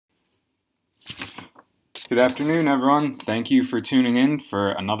Good afternoon, everyone. Thank you for tuning in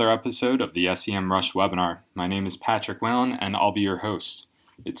for another episode of the SEMrush webinar. My name is Patrick Whalen, and I'll be your host.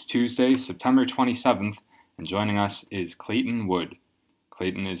 It's Tuesday, September 27th, and joining us is Clayton Wood.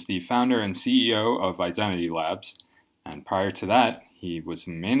 Clayton is the founder and CEO of Identity Labs, and prior to that, he was a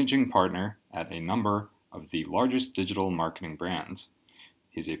managing partner at a number of the largest digital marketing brands.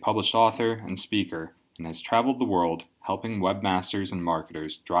 He's a published author and speaker and has traveled the world helping webmasters and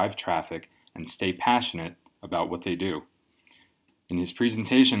marketers drive traffic and stay passionate about what they do. In his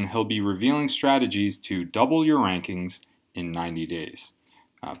presentation, he'll be revealing strategies to double your rankings in 90 days.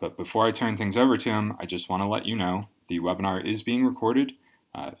 But before I turn things over to him, I just want to let you know the webinar is being recorded.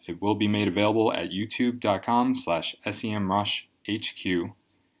 It will be made available at youtube.com/SEMrushHQ,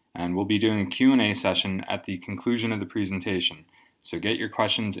 and we'll be doing a Q&A session at the conclusion of the presentation. So get your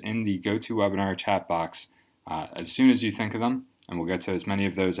questions in the GoToWebinar chat box as soon as you think of them, and we'll get to as many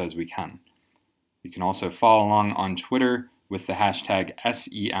of those as we can. You can also follow along on Twitter with the hashtag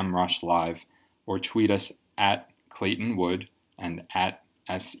SEMrushLive, or tweet us at Clayton Wood and at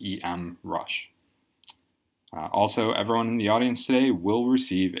SEMrush. Also, everyone in the audience today will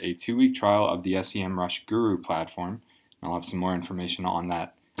receive a 2-week trial of the SEMrush Guru platform. I'll have some more information on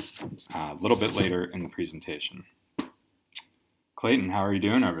that a little bit later in the presentation. Clayton, how are you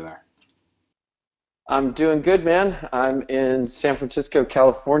doing over there? I'm doing good, man. I'm in San Francisco,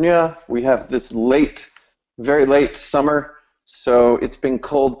 California. We have this very late summer, so it's been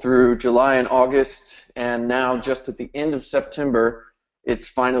cold through July and August, and now just at the end of September, it's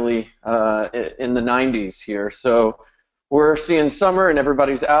finally in the 90s here. So we're seeing summer, and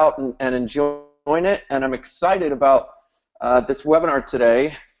everybody's out and enjoying it, and I'm excited about this webinar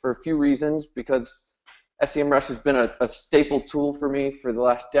today for a few reasons, because SEMrush has been a staple tool for me for the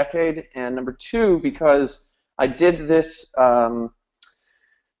last decade, and number two, because I did this a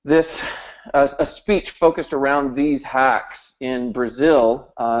speech focused around these hacks in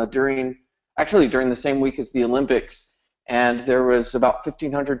Brazil during the same week as the Olympics, and there was about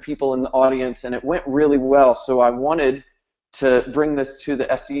 1,500 people in the audience, and it went really well. So I wanted to bring this to the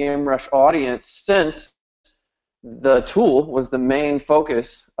SEMrush audience, since the tool was the main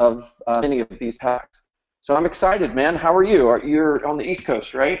focus of many of these hacks. So I'm excited, man. How are you? You're on the East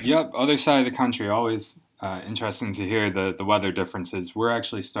Coast, right? Yep, other side of the country. Always interesting to hear the weather differences. We're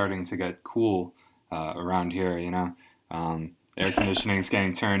actually starting to get cool around here, you know. Air conditioning is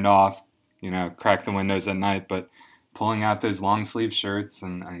getting turned off, you know, crack the windows at night, but pulling out those long sleeve shirts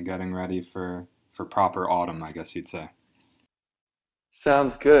and getting ready for proper autumn, I guess you'd say.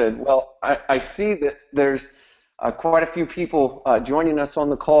 Sounds good. Well, I see that there's quite a few people joining us on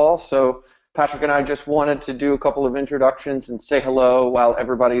the call, so Patrick and I just wanted to do a couple of introductions and say hello while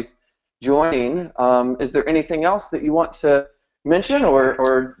everybody's joining. Is there anything else that you want to mention,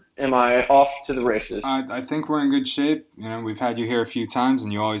 or am I off to the races? I think we're in good shape. You know, we've had you here a few times,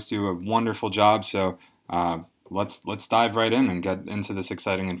 and you always do a wonderful job. So let's dive right in and get into this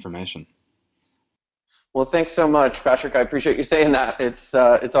exciting information. Well, thanks so much, Patrick. I appreciate you saying that. It's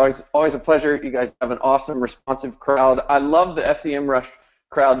always a pleasure. You guys have an awesome, responsive crowd. I love the SEMrush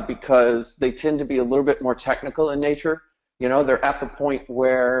crowd because they tend to be a little bit more technical in nature. You know, they're at the point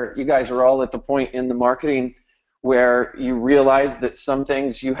where you guys are all at the point in the marketing where you realize that some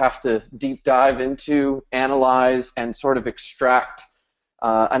things you have to deep dive into, analyze, and sort of extract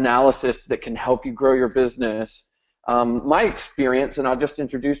analysis that can help you grow your business. My experience, and I'll just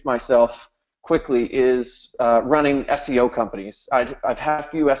introduce myself quickly, is running SEO companies. I've had a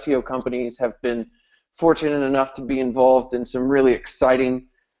few SEO companies, have been fortunate enough to be involved in some really exciting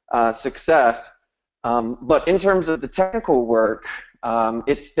success. But in terms of the technical work,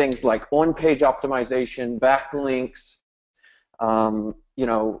 it's things like on-page optimization, backlinks,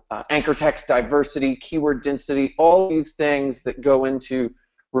 anchor text diversity, keyword density, all these things that go into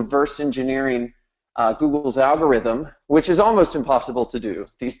reverse engineering Google's algorithm, which is almost impossible to do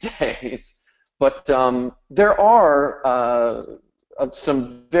these days. But there are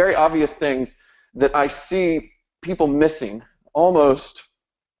some very obvious things that I see people missing almost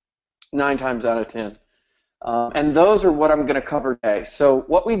 9 times out of 10. And those are what I'm going to cover today. So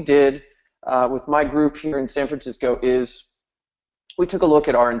what we did with my group here in San Francisco is we took a look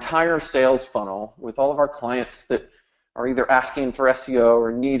at our entire sales funnel with all of our clients that are either asking for SEO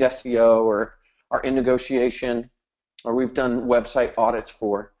or need SEO or are in negotiation or we've done website audits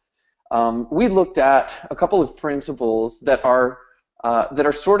for. We looked at a couple of principles that are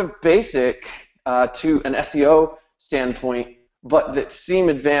sort of basic to an SEO standpoint, but that seem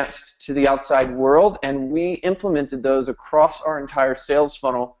advanced to the outside world, and we implemented those across our entire sales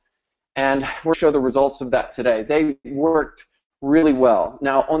funnel, and we'll show the results of that today. They worked really well.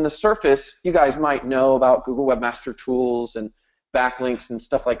 Now, on the surface, you guys might know about Google Webmaster Tools and backlinks and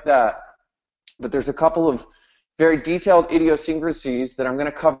stuff like that, but there's a couple of very detailed idiosyncrasies that I'm going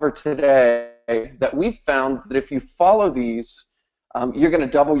to cover today that we've found that if you follow these, you're going to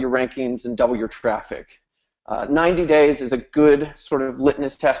double your rankings and double your traffic. 90 days is a good sort of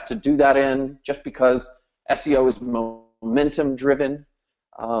litmus test to do that in, just because SEO is momentum driven,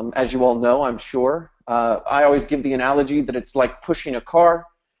 as you all know, I'm sure. I always give the analogy that it's like pushing a car.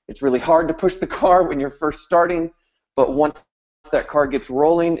 It's really hard to push the car when you're first starting, but once that car gets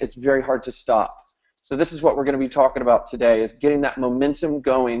rolling, it's very hard to stop. So this is what we're going to be talking about today, is getting that momentum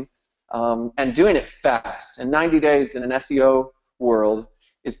going and doing it fast. And 90 days in an SEO world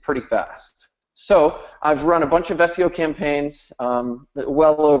is pretty fast. So I've run a bunch of SEO campaigns,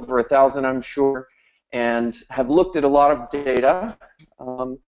 well over 1,000 I'm sure, and have looked at a lot of data.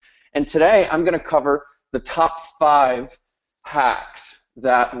 And today I'm going to cover the top 5 hacks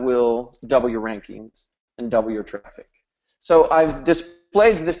that will double your rankings and double your traffic. So I've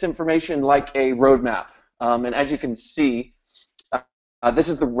displayed this information like a roadmap, and as you can see, this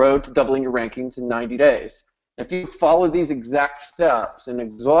is the road to doubling your rankings in 90 days. If you follow these exact steps and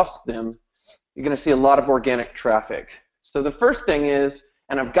exhaust them, you're going to see a lot of organic traffic. So the first thing is,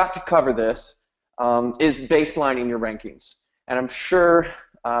 and I've got to cover this, is baselining your rankings. And I'm sure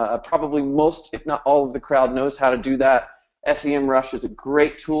probably most, if not all of the crowd knows how to do that. SEMrush is a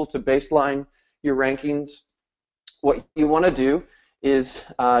great tool to baseline your rankings. What you want to do is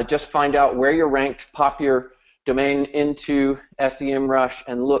just find out where you're ranked, pop your domain into SEMrush,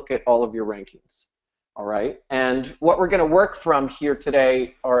 and look at all of your rankings. All right, and what we're going to work from here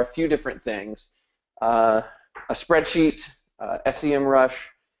today are a few different things. A spreadsheet, SEMrush,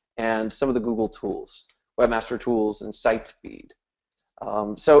 and some of the Google tools, Webmaster Tools and SiteSpeed.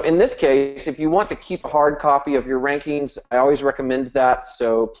 So in this case, if you want to keep a hard copy of your rankings, I always recommend that.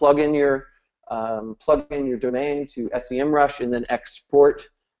 So plug in your domain to SEMrush and then export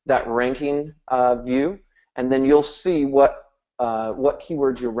that ranking view, and then you'll see what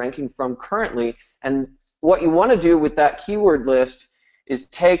keywords you're ranking from currently. And what you want to do with that keyword list is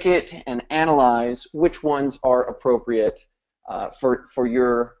take it and analyze which ones are appropriate for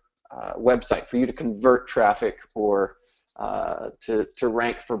your website, for you to convert traffic or to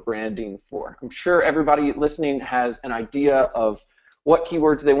rank for branding for. I'm sure everybody listening has an idea of what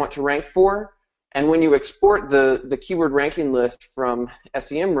keywords they want to rank for, and when you export the keyword ranking list from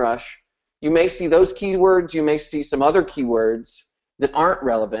SEMrush, you may see those keywords, you may see some other keywords that aren't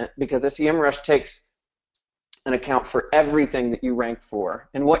relevant, because SEMrush takes an account for everything that you rank for.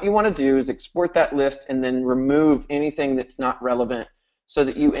 And what you want to do is export that list and then remove anything that's not relevant, so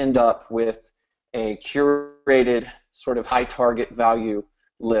that you end up with a curated sort of high target value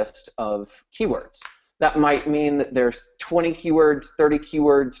list of keywords. That might mean that there's 20 keywords, 30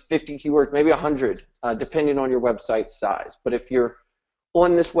 keywords, 50 keywords, maybe 100, depending on your website size. But if you're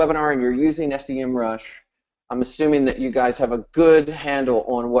on this webinar and you're using SEMrush, I'm assuming that you guys have a good handle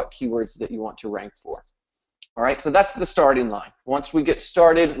on what keywords that you want to rank for. All right, so that's the starting line. Once we get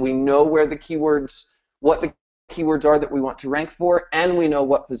started, we know where the keywords, what the keywords are that we want to rank for, and we know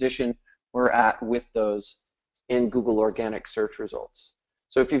what position we're at with those in Google organic search results.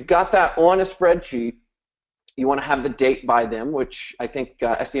 So if you've got that on a spreadsheet, you want to have the date by them, which I think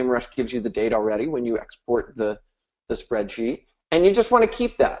SEMrush gives you the date already when you export the spreadsheet, and you just want to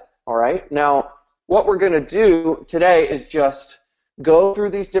keep that. All right, now what we're going to do today is just go through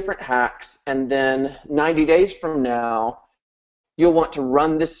these different hacks, and then 90 days from now you'll want to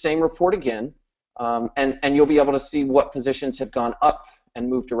run this same report again, and you'll be able to see what positions have gone up and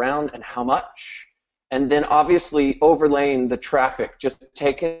moved around and how much. And then obviously overlaying the traffic, just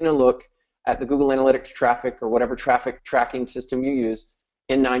taking a look at the Google Analytics traffic or whatever traffic tracking system you use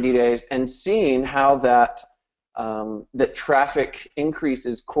in 90 days and seeing how that traffic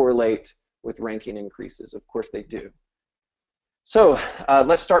increases correlate with ranking increases. Of course they do. So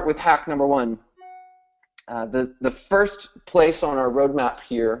let's start with hack number 1. The first place on our roadmap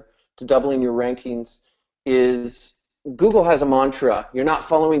here to doubling your rankings is Google has a mantra. You're not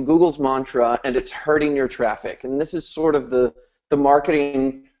following Google's mantra, and it's hurting your traffic. And this is sort of the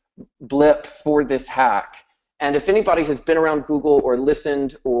marketing blip for this hack. And if anybody has been around Google or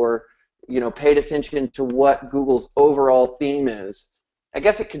listened or paid attention to what Google's overall theme is, I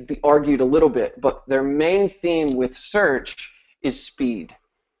guess it could be argued a little bit, but their main theme with search is speed.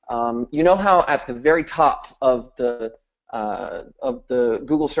 You know how at the very top of the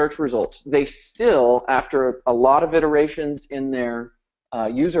Google search results, they still, after a lot of iterations in their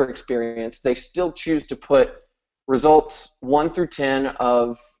user experience, they still choose to put results 1 through 10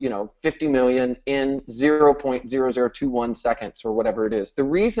 of 50 million in 0.0021 seconds or whatever it is. The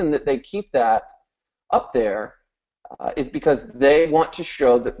reason that they keep that up there is because they want to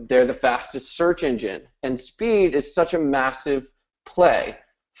show that they're the fastest search engine, and speed is such a massive play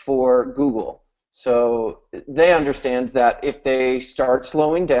for Google. So they understand that if they start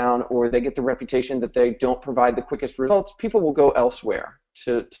slowing down or they get the reputation that they don't provide the quickest results, people will go elsewhere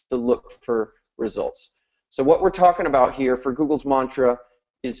to look for results. So what we're talking about here for Google's mantra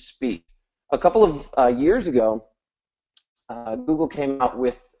is speed. A couple of years ago, Google came out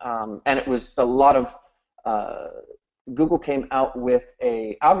with, and it was a lot of, Google came out with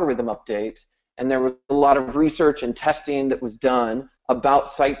a algorithm update, and there was a lot of research and testing that was done about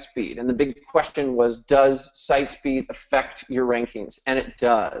site speed. And the big question was, does site speed affect your rankings? And it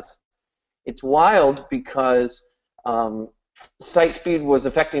does. It's wild because site speed was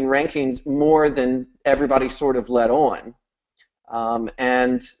affecting rankings more than everybody sort of let on.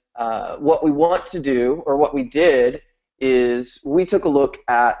 What we want to do, or what we did, is we took a look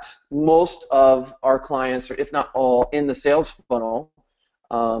at most of our clients, or if not all, in the sales funnel,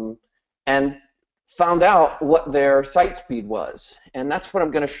 and found out what their site speed was. And that's what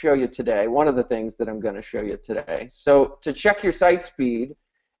I'm going to show you today, one of the things that I'm going to show you today. So to check your site speed,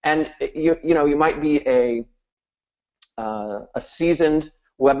 and you might be a seasoned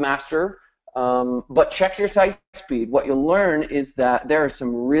webmaster, but check your site speed. What you'll learn is that there are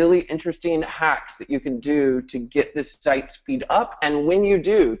some really interesting hacks that you can do to get this site speed up, and when you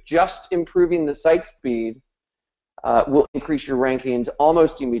do, just improving the site speed will increase your rankings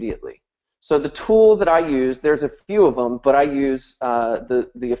almost immediately. So the tool that I use, there's a few of them, but I use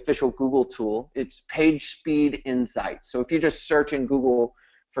the official Google tool. It's Page Speed Insights. So if you just search in Google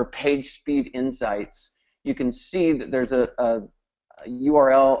for Page Speed Insights, you can see that there's a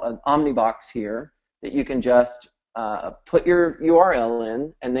URL, an omnibox here, that you can just put your URL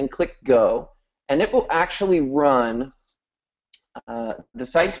in and then click go, and it will actually run the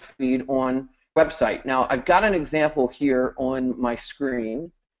site speed on website. Now, I've got an example here on my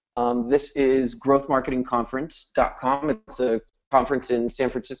screen. This is growthmarketingconference.com. It's a conference in San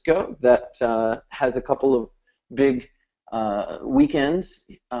Francisco that has a couple of big weekends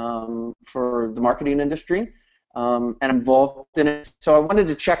for the marketing industry, and I'm involved in it. So I wanted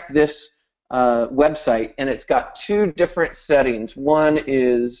to check this website, and it's got two different settings. One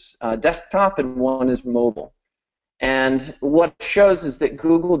is desktop and one is mobile. And what it shows is that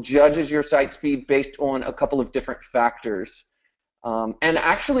Google judges your site speed based on a couple of different factors, and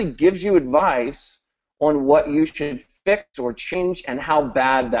actually gives you advice on what you should fix or change and how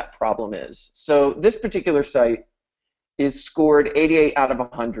bad that problem is. So this particular site is scored 88 out of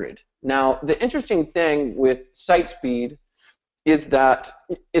 100. Now, the interesting thing with site speed is that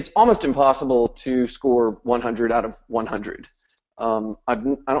it's almost impossible to score 100 out of 100. I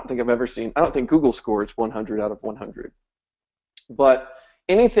don't think Google scores 100 out of 100. But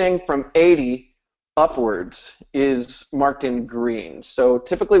anything from 80 upwards is marked in green. So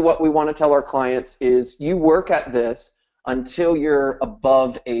typically what we want to tell our clients is you work at this until you're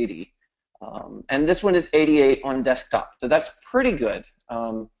above 80. And this one is 88 on desktop, so that's pretty good.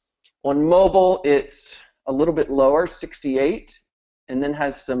 On mobile, it's a little bit lower, 68, and then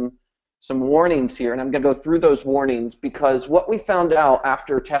has some warnings here, and I'm going to go through those warnings because what we found out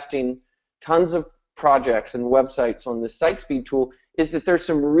after testing tons of projects and websites on this site speed tool is that there's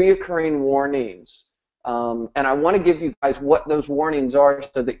some reoccurring warnings. And I want to give you guys what those warnings are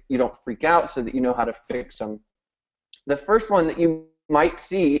so that you don't freak out, so that you know how to fix them. The first one that you might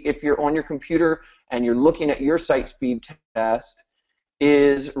see if you're on your computer and you're looking at your site speed test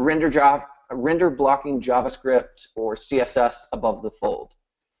is render blocking JavaScript or CSS above the fold.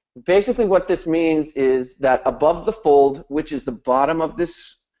 Basically what this means is that above the fold, which is the bottom of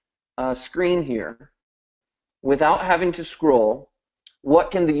this screen here, without having to scroll,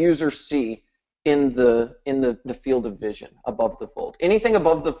 what can the user see in the field of vision above the fold? Anything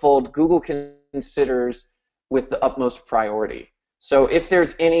above the fold, Google considers with the utmost priority. So if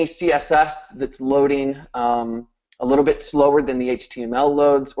there's any CSS that's loading a little bit slower than the HTML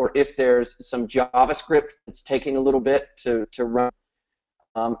loads, or if there's some JavaScript that's taking a little bit to run,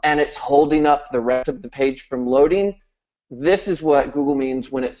 and it's holding up the rest of the page from loading, this is what Google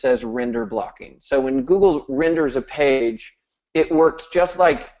means when it says render blocking. So when Google renders a page, it works just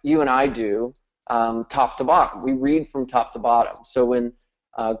like you and I do, top to bottom. We read from top to bottom. So when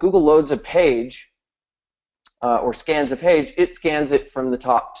Google loads a page, or scans a page, it scans it from the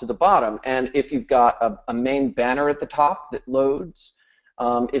top to the bottom. And if you've got a main banner at the top that loads,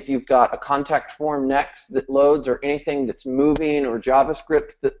 if you've got a contact form next that loads, or anything that's moving, or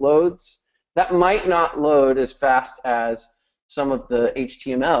JavaScript that loads, that might not load as fast as some of the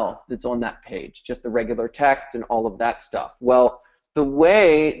HTML that's on that page, just the regular text and all of that stuff. Well, the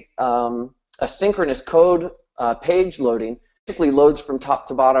way asynchronous code page loading basically loads from top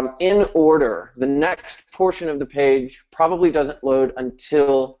to bottom in order. The next portion of the page probably doesn't load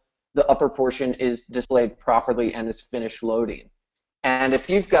until the upper portion is displayed properly and is finished loading. And if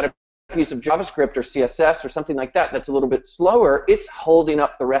you've got a piece of JavaScript or CSS or something like that that's a little bit slower, it's holding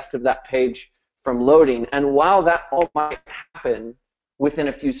up the rest of that page from loading. And while that all might happen within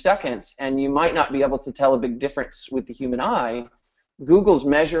a few seconds, and you might not be able to tell a big difference with the human eye, Google's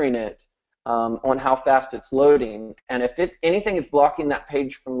measuring it on how fast it's loading. And if anything is blocking that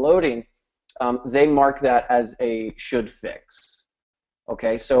page from loading, they mark that as a should fix.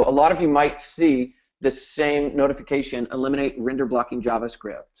 Okay, so a lot of you might see the same notification, eliminate render blocking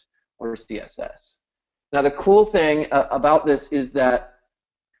JavaScript or CSS. Now the cool thing about this is that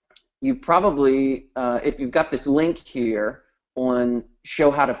you've probably, if you've got this link here on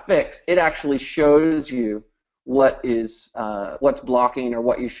show how to fix, it actually shows you what is what's blocking or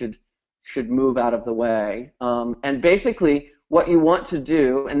what you should move out of the way. And basically what you want to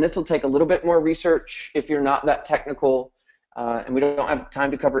do, and this will take a little bit more research if you're not that technical, and we don't have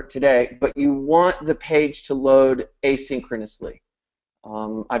time to cover it today, but you want the page to load asynchronously.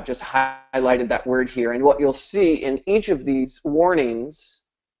 I've just highlighted that word here, and what you'll see in each of these warnings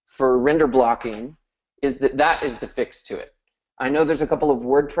for render blocking is that that is the fix to it. I know there's a couple of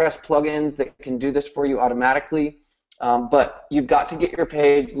WordPress plugins that can do this for you automatically, but you've got to get your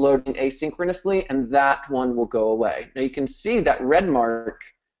page loading asynchronously, and that one will go away. Now you can see that red mark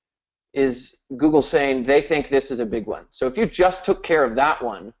is Google saying they think this is a big one. So if you just took care of that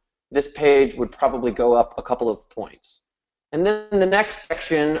one, this page would probably go up a couple of points. And then the next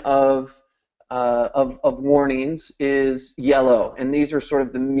section of warnings is yellow, and these are sort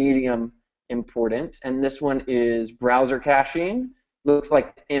of the medium important. And this one is browser caching. Looks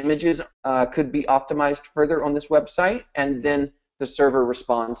like images could be optimized further on this website, and then the server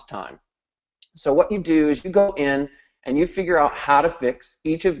response time. So what you do is you go in and you figure out how to fix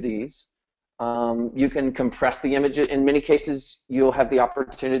each of these. You can compress the image. In many cases, you'll have the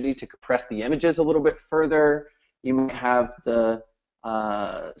opportunity to compress the images a little bit further. You might have the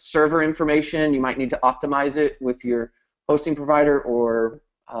server information. You might need to optimize it with your hosting provider or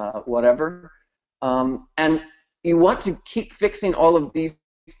whatever. And you want to keep fixing all of these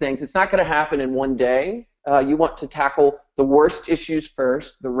things. It's not going to happen in one day. You want to tackle the worst issues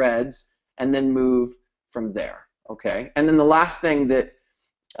first, the reds, and then move from there. Okay. And then the last thing that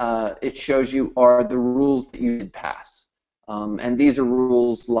it shows you are the rules that you did pass. And these are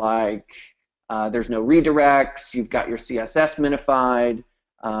rules like there's no redirects, you've got your CSS minified,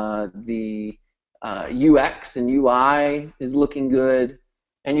 the UX and UI is looking good,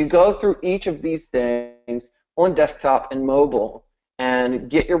 and you go through each of these things on desktop and mobile and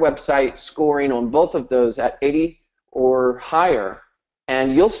get your website scoring on both of those at 80 or higher,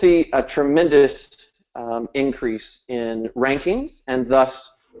 and you'll see a tremendous increase in rankings and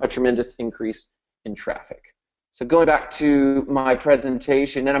thus a tremendous increase in traffic. So going back to my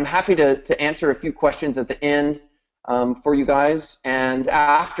presentation, and I'm happy to answer a few questions at the end for you guys, and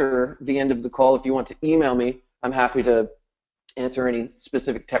after the end of the call, if you want to email me, I'm happy to answer any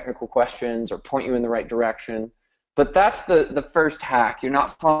specific technical questions or point you in the right direction. But that's the first hack. You're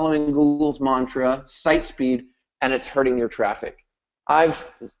not following Google's mantra, site speed, and it's hurting your traffic. I've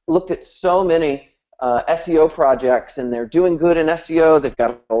looked at so many SEO projects, and they're doing good in SEO. They've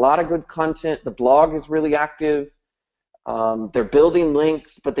got a lot of good content. The blog is really active. They're building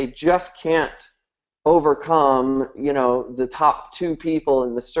links, but they just can't overcome, the top 2 people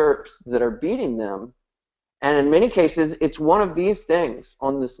in the SERPs that are beating them. And in many cases, it's one of these things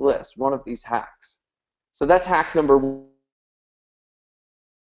on this list, one of these hacks. So that's hack number 1.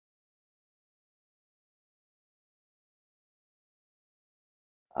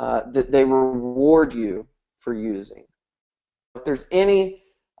 That they reward you for using. If there's any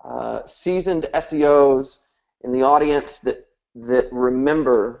seasoned SEOs in the audience that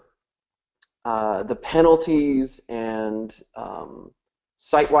remember the penalties and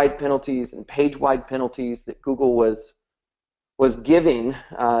site-wide penalties and page-wide penalties that Google was giving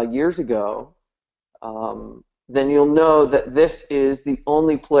years ago, then you'll know that this is the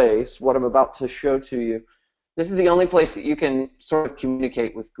only place, what I'm about to show to you, this is the only place that you can sort of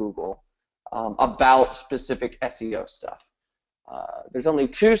communicate with Google about specific SEO stuff. There's only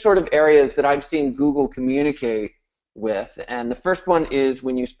 2 sort of areas that I've seen Google communicate with, and the first one is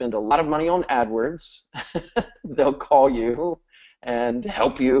when you spend a lot of money on AdWords, they'll call you and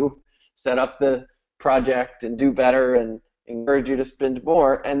help you set up the project and do better and encourage you to spend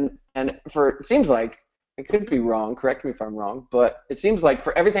more. And And it seems like, it could be wrong, correct me if I'm wrong, but it seems like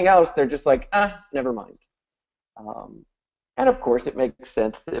for everything else, they're just like, never mind. And of course, it makes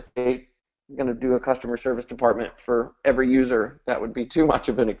sense that if they're going to do a customer service department for every user, that would be too much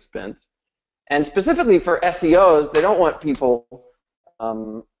of an expense. And specifically for SEOs, they don't want people,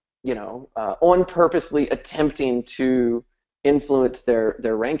 on purposely attempting to influence their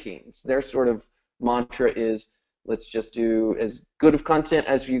rankings. Their sort of mantra is, let's just do as good of content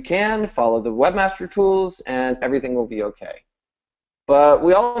as you can, follow the Webmaster Tools, and everything will be okay. But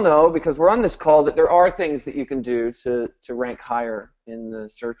we all know, because we're on this call, that there are things that you can do to rank higher in the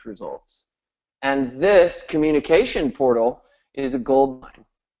search results. And this communication portal is a gold mine.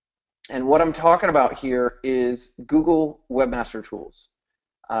 And what I'm talking about here is Google Webmaster Tools.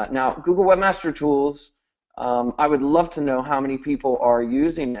 Now, Google Webmaster Tools, I would love to know how many people are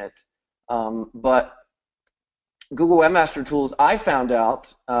using it, but Google Webmaster Tools, I found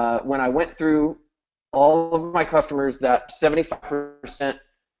out when I went through all of my customers that 75%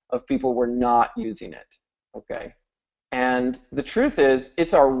 of people were not using it, okay? And the truth is,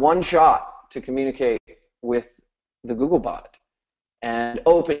 it's our one shot to communicate with the Google bot. And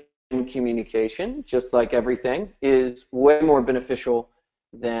open communication, just like everything, is way more beneficial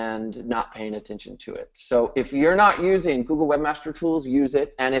than not paying attention to it. So if you're not using Google Webmaster Tools, use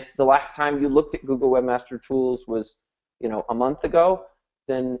it. And if the last time you looked at Google Webmaster Tools was, a month ago,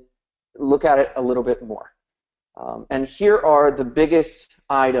 then look at it a little bit more. And here are the biggest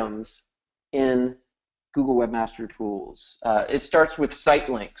items in Google Webmaster Tools. It starts with site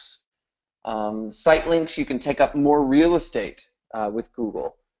links. Site links, you can take up more real estate with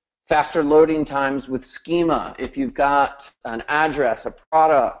Google. Faster loading times with schema. If you've got an address, a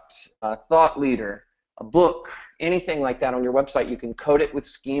product, a thought leader, a book, anything like that on your website, you can code it with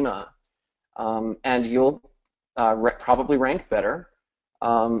schema, and you'll probably rank better.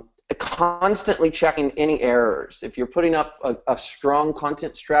 Constantly checking any errors. If you're putting up a strong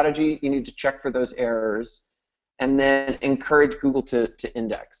content strategy, you need to check for those errors, and then encourage Google to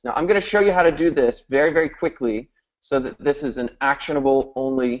index. Now, I'm going to show you how to do this very, very quickly, so that this is an actionable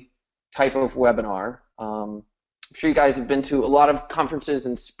only type of webinar. I'm sure you guys have been to a lot of conferences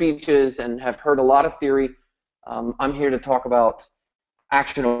and speeches and have heard a lot of theory. I'm here to talk about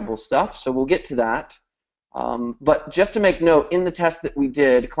actionable stuff, so we'll get to that. But just to make note, in the test that we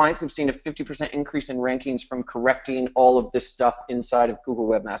did, clients have seen a 50% increase in rankings from correcting all of this stuff inside of Google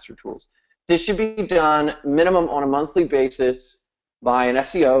Webmaster Tools. This should be done minimum on a monthly basis by an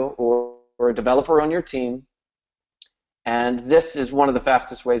SEO or a developer on your team. And this is one of the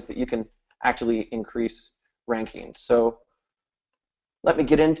fastest ways that you can actually increase rankings. So let me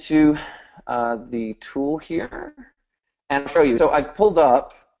get into the tool here and show you. So I've pulled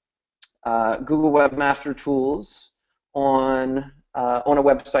up Google Webmaster Tools on a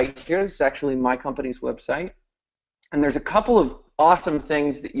website here. This is actually my company's website. And there's a couple of awesome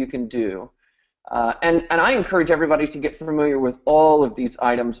things that you can do. And I encourage everybody to get familiar with all of these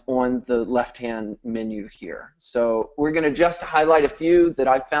items on the left-hand menu here. So we're going to just highlight a few that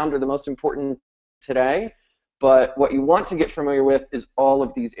I found are the most important today, but what you want to get familiar with is all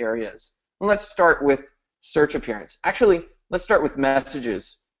of these areas. And let's start with search appearance. Actually, let's start with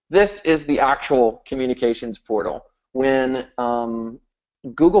messages. This is the actual communications portal. When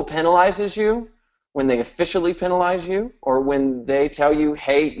Google penalizes you, when they officially penalize you, or when they tell you,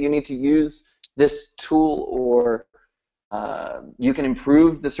 hey, you need to use this tool, or you can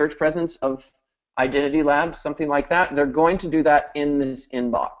improve the search presence of Identity Labs, something like that, they're going to do that in this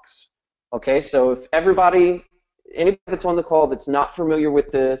inbox. Okay, so if anybody that's on the call that's not familiar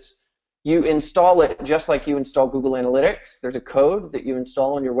with this, you install it just like you install Google Analytics. There's a code that you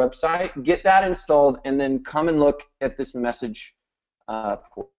install on your website. Get that installed, and then come and look at this message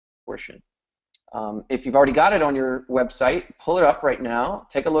portion. If you've already got it on your website, pull it up right now.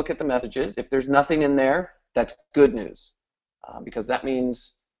 Take a look at the messages. If there's nothing in there, that's good news, because that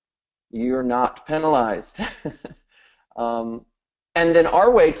means you're not penalized. And then our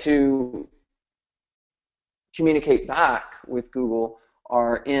way to communicate back with Google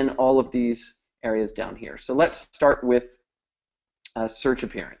are in all of these areas down here. So let's start with search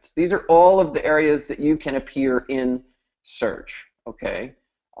appearance. These are all of the areas that you can appear in search. Okay.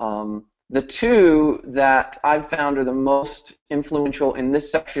 The two that I've found are the most influential in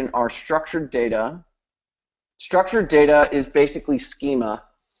this section are structured data. Structured data is basically schema,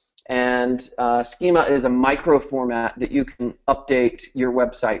 and schema is a micro format that you can update your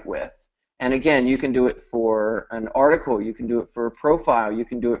website with. And again, you can do it for an article, you can do it for a profile, you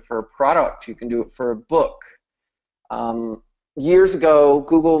can do it for a product, you can do it for a book. Years ago,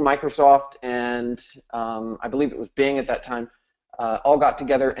 Google, Microsoft, and I believe it was Bing at that time, all got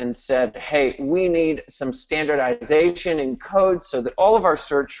together and said, hey, we need some standardization in code so that all of our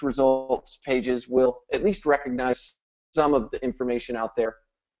search results pages will at least recognize some of the information out there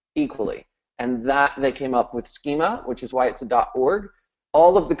equally. And that they came up with schema, which is why it's a .org.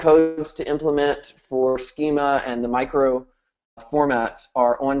 All of the codes to implement for schema and the micro formats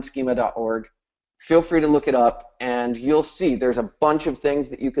are on schema.org. Feel free to look it up, and you'll see there's a bunch of things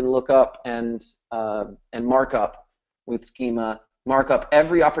that you can look up and mark up with schema. Mark up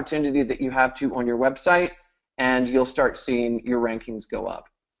every opportunity that you have to on your website, and you'll start seeing your rankings go up.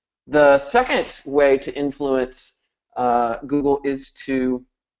 The second way to influence Google is to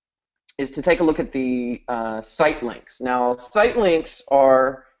take a look at the site links. Now, site links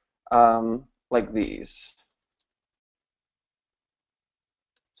are like these.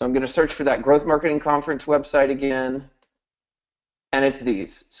 So I'm going to search for that growth marketing conference website again, and it's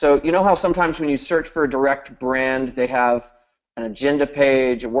these. So you know how sometimes when you search for a direct brand, they have an agenda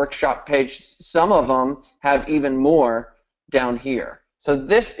page, a workshop page. Some of them have even more down here. So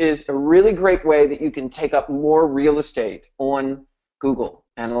this is a really great way that you can take up more real estate on Google.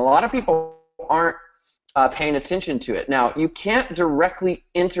 And a lot of people aren't paying attention to it. Now, you can't directly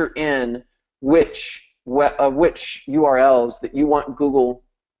enter in which URLs that you want Google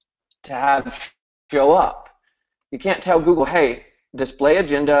to have show up. You can't tell Google, hey, display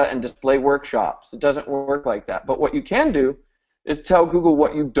agenda and display workshops. It doesn't work like that. But what you can do is tell Google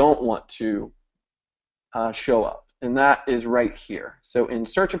what you don't want to show up. And that is right here. So in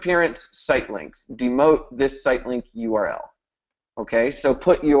search appearance, site links, demote this site link URL. Okay, so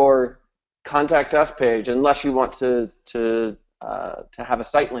put your contact us page, unless you want to have a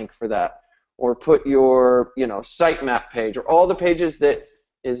site link for that, or put your sitemap page, or all the pages that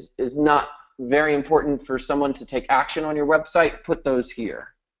is not very important for someone to take action on your website. Put those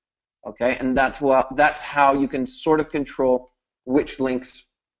here. Okay, and that's how you can sort of control which links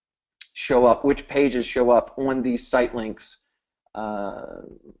show up, which pages show up on these site links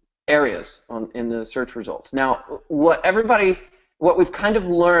areas in the search results. Now, what we've kind of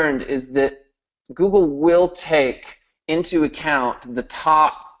learned is that Google will take into account the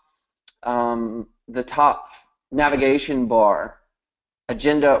top navigation bar: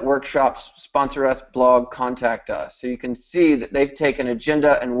 agenda, workshops, sponsor us, blog, contact us. So you can see that they've taken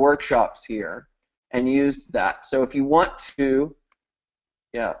agenda and workshops here and used that. So if you want to,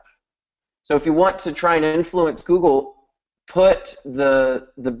 so if you want to try and influence Google, put the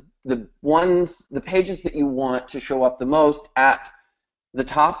pages that you want to show up the most at the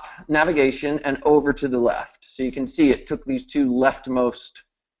top navigation and over to the left. So you can see it took these two leftmost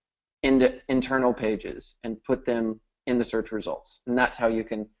internal pages and put them in the search results. And that's how you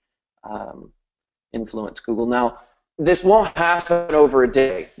can influence Google. Now, this won't happen over a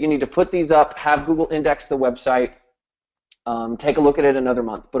day. You need to put these up, have Google index the website, take a look at it another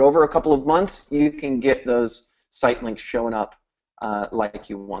month. But over a couple of months, you can get those site links showing up like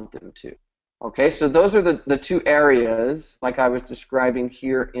you want them to. Okay, so those are the two areas, like I was describing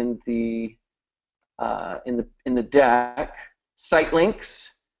here in the deck. Site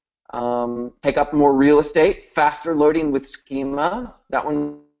links take up more real estate, faster loading with schema. That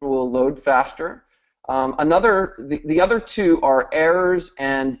one will load faster. The other two are errors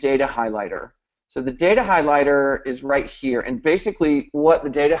and data highlighter. So the data highlighter is right here, and basically what the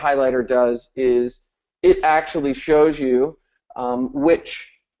data highlighter does is it actually shows you which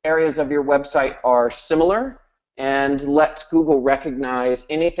areas of your website are similar and lets Google recognize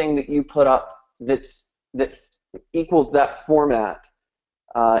anything that you put up that equals that format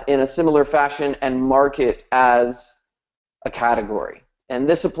in a similar fashion and mark it as a category. And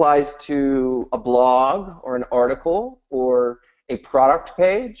this applies to a blog or an article or a product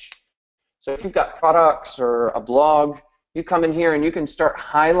page. So if you've got products or a blog, you come in here and you can start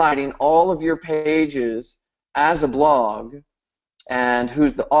highlighting all of your pages as a blog, and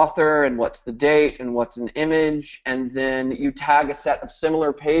who's the author and what's the date and what's an image, and then you tag a set of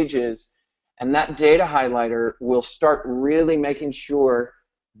similar pages, and that data highlighter will start really making sure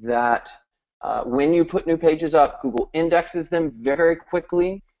that when you put new pages up, Google indexes them very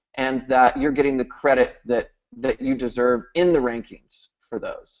quickly, and that you're getting the credit that you deserve in the rankings for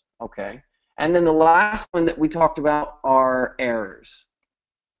those. Okay, and then the last one that we talked about are errors.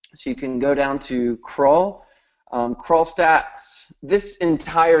 So you can go down to crawl. Crawl stats. This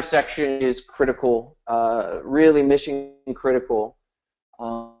entire section is critical, really mission critical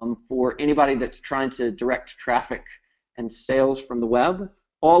for anybody that's trying to direct traffic and sales from the web.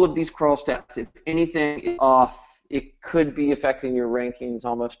 All of these crawl stats, if anything is off, it could be affecting your rankings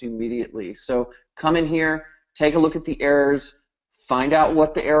almost immediately. So come in here, take a look at the errors, find out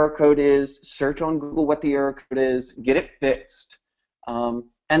what the error code is, search on Google what the error code is, get it fixed. And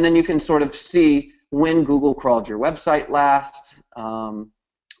then you can sort of see when Google crawled your website last,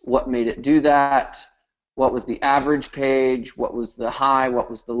 what made it do that, what was the average page, what was the high, what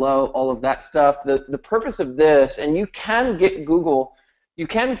was the low, all of that stuff. The purpose of this, and you can get Google, you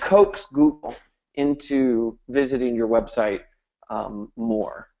can coax Google into visiting your website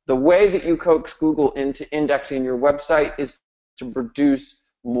more. The way that you coax Google into indexing your website is to produce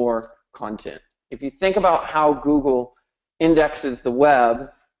more content. If you think about how Google indexes the web,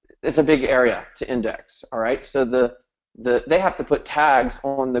 it's a big area to index, all right? So they have to put tags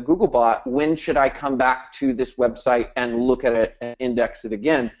on the Googlebot. When should I come back to this website and look at it and index it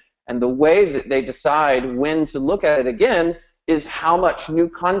again? And the way that they decide when to look at it again is how much new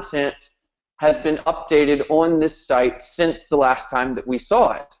content has been updated on this site since the last time that we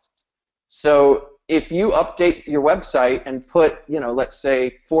saw it. So if you update your website and put, let's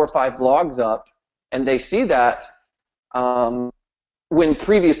say 4 or 5 blogs up, and they see that, when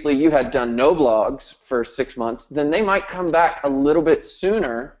previously you had done no blogs for 6 months, then they might come back a little bit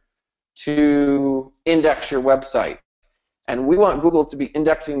sooner to index your website. And we want Google to be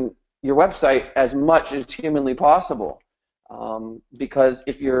indexing your website as much as humanly possible. Because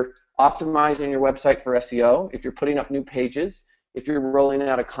if you're optimizing your website for SEO, if you're putting up new pages, if you're rolling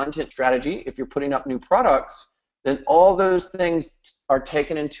out a content strategy, if you're putting up new products, then all those things are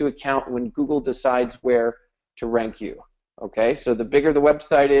taken into account when Google decides where to rank you. Okay, so the bigger the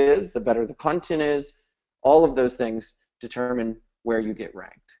website is, the better the content is. All of those things determine where you get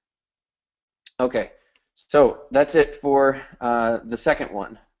ranked. Okay, so that's it for the second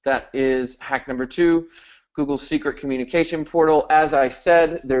one. That is hack number 2, Google's secret communication portal. As I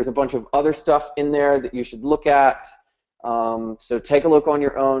said, there's a bunch of other stuff in there that you should look at. So take a look on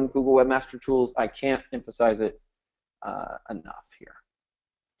your own, Google Webmaster Tools. I can't emphasize it enough here.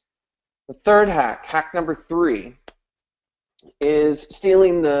 The third hack, hack number 3, is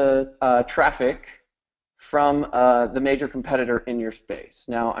stealing the traffic from the major competitor in your space.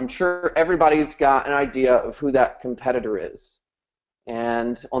 Now, I'm sure everybody's got an idea of who that competitor is.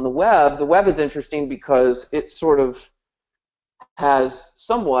 And on the web is interesting because it sort of has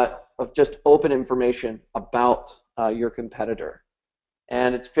somewhat of just open information about your competitor.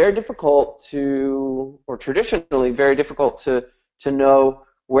 And it's very difficult to, or traditionally very difficult to know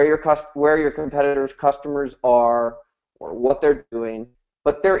where your competitors' customers are, or what they're doing,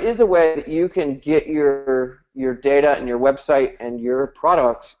 but there is a way that you can get your data and your website and your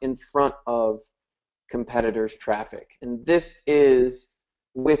products in front of competitors' traffic, and this is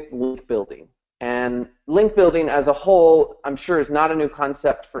with link building. And link building as a whole, I'm sure, is not a new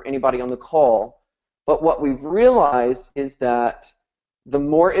concept for anybody on the call, but what we've realized is that the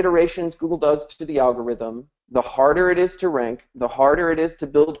more iterations Google does to the algorithm, the harder it is to rank, the harder it is to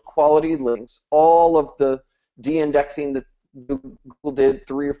build quality links. All of the de-indexing that Google did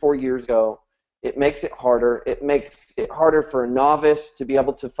 3 or 4 years ago, it makes it harder. It makes it harder for a novice to be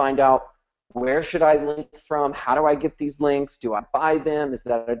able to find out, where should I link from? How do I get these links? Do I buy them? Is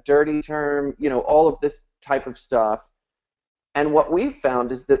that a dirty term? All of this type of stuff. And what we've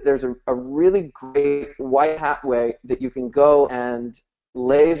found is that there's a really great white hat way that you can go and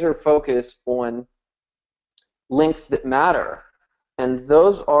laser focus on links that matter. And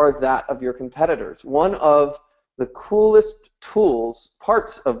those are that of your competitors. One of the coolest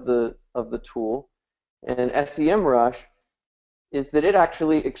parts of the tool in SEMrush is that it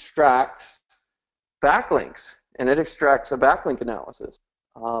actually extracts backlinks, and it extracts a backlink analysis.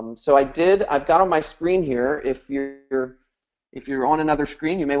 So I've got on my screen here. If you're on another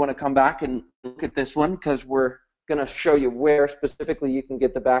screen, you may want to come back and look at this one, because we're going to show you where specifically you can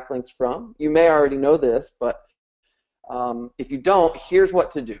get the backlinks from. You may already know this, but if you don't, here's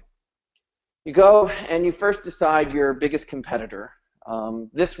what to do. You go and you first decide your biggest competitor.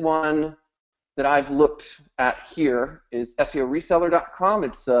 This one that I've looked at here is SEOreseller.com.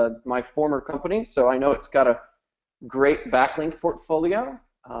 It's my former company, so I know it's got a great backlink portfolio.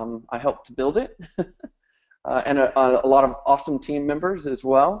 I helped to build it, and a lot of awesome team members as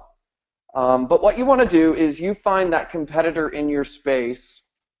well. But what you want to do is you find that competitor in your space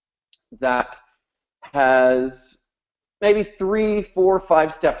that has maybe 3, 4,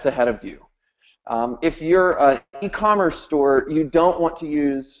 5 steps ahead of you. If you're an e-commerce store, you don't want to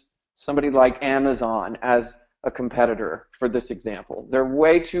use somebody like Amazon as a competitor for this example. They're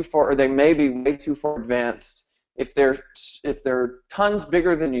way too far, or they may be way too far advanced. If they're tons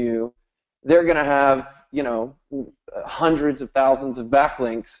bigger than you, they're going to have hundreds of thousands of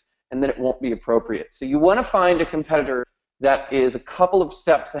backlinks, and then it won't be appropriate. So you want to find a competitor that is a couple of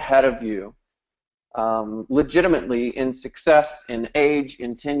steps ahead of you, legitimately in success, in age,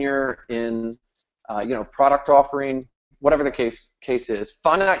 in tenure, in product offering, whatever the case is.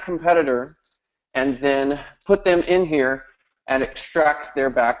 Find that competitor and then put them in here and extract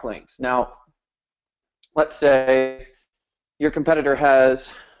their backlinks. Now, let's say your competitor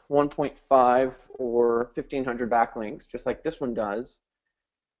has 1.5 or 1,500 backlinks, just like this one does.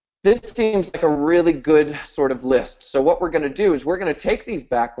 This seems like a really good sort of list. So what we're going to do is we're going to take these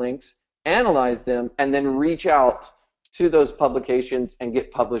backlinks, analyze them, and then reach out to those publications and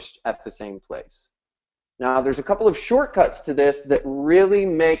get published at the same place. Now, there's a couple of shortcuts to this that really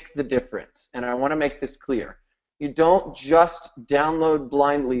make the difference, and I want to make this clear. You don't just download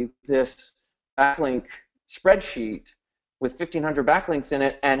blindly this backlink spreadsheet with 1,500 backlinks in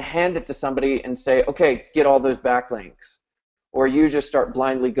it and hand it to somebody and say, okay, get all those backlinks. Or you just start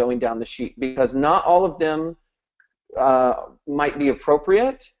blindly going down the sheet, because not all of them might be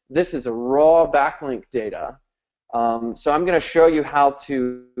appropriate. This is a raw backlink data. So I'm going to show you how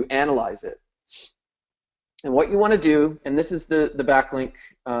to analyze it. And what you want to do, and this is the backlink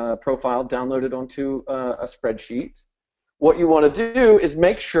profile downloaded onto a spreadsheet. What you want to do is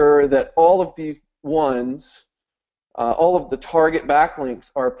make sure that all of these ones, all of the target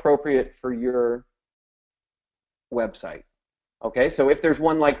backlinks are appropriate for your website. Okay, so if there's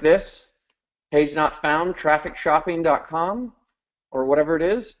one like this, page not found, trafficshopping.com, or whatever it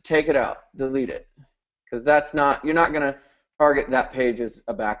is, take it out, delete it. Because that's not, you're not going to target that page as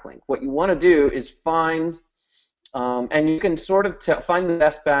a backlink. What you want to do is find, and you can sort of find the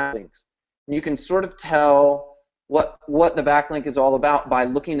best backlinks. You can sort of tell what the backlink is all about by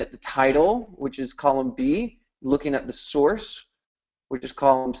looking at the title, which is column B, looking at the source, which is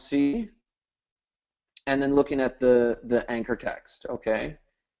column C, and then looking at the anchor text, okay?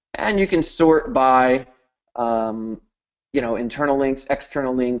 And you can sort by, internal links,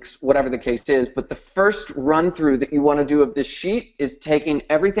 external links, whatever the case is. But the first run through that you want to do of this sheet is taking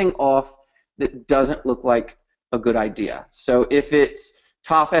everything off that doesn't look like a good idea. So if it's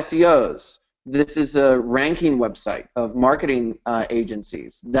top SEOs, this is a ranking website of marketing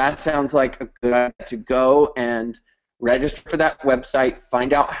agencies. That sounds like a good idea to go and register for that website,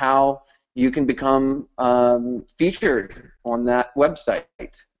 find out how you can become featured on that website.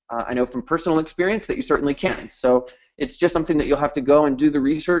 I know from personal experience that you certainly can. So it's just something that you'll have to go and do the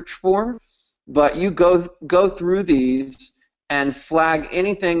research for. But you go through these and flag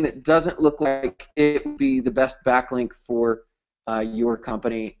anything that doesn't look like it would be the best backlink for your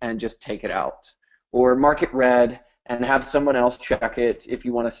company and just take it out. Or mark it red and have someone else check it if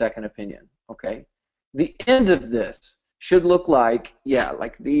you want a second opinion. Okay? The end of this should look like, yeah,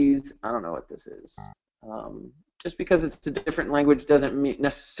 like these. I don't know what this is. Just because it's a different language doesn't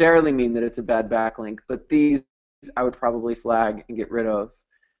necessarily mean that it's a bad backlink, but these I would probably flag and get rid of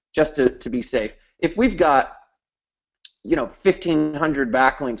just to be safe. If we've got 1,500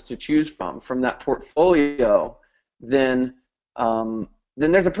 backlinks to choose from that portfolio, then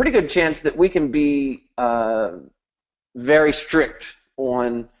there's a pretty good chance that we can be very strict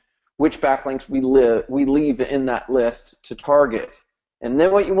on which backlinks we leave in that list to target. And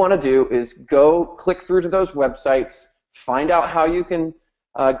then what you want to do is go click through to those websites, find out how you can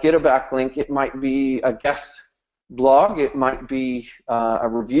get a backlink. It might be a guest blog, it might be a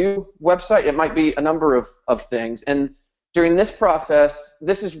review website, it might be a number of things. And during this process,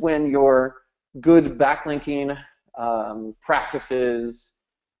 this is when your good backlinking practices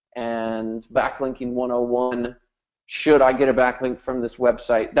and backlinking 101, should I get a backlink from this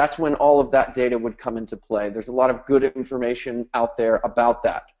website, that's when all of that data would come into play. There's a lot of good information out there about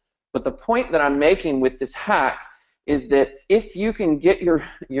that. But the point that I'm making with this hack is that if you can get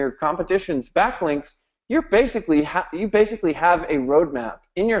your competition's backlinks, you basically have a roadmap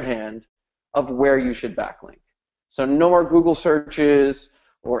in your hand of where you should backlink. So no more Google searches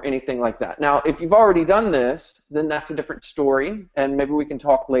or anything like that. Now, if you've already done this, then that's a different story, and maybe we can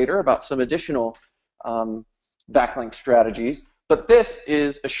talk later about some additional backlink strategies. But this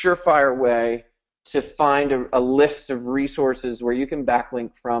is a surefire way to find a list of resources where you can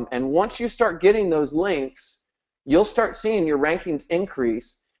backlink from, and once you start getting those links, you'll start seeing your rankings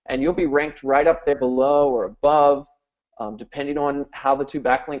increase, and you'll be ranked right up there below or above, depending on how the two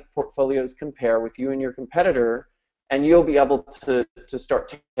backlink portfolios compare with you and your competitor, and you'll be able to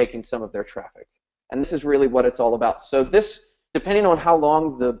start taking some of their traffic. And this is really what it's all about. So this, depending on how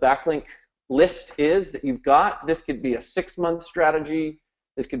long the backlink list is that you've got, this could be a 6-month strategy,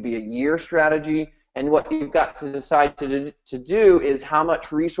 this could be a year strategy, and what you've got to decide to do is how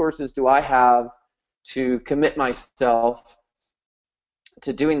much resources do I have to commit myself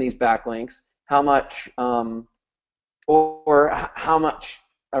to doing these backlinks, how much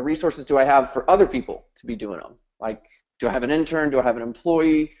resources do I have for other people to be doing them? Like, do I have an intern? Do I have an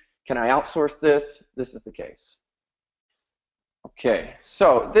employee? Can I outsource this? This is the case. Okay,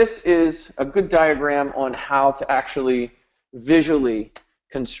 so this is a good diagram on how to actually visually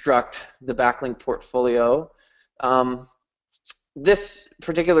construct the backlink portfolio. This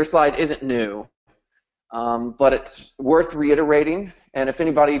particular slide isn't new, but it's worth reiterating. And if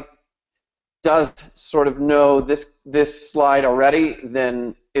anybody does sort of know this slide already,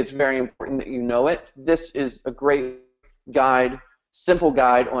 then it's very important that you know it. This is a great guide, simple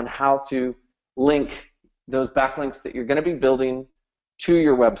guide on how to link those backlinks that you're going to be building to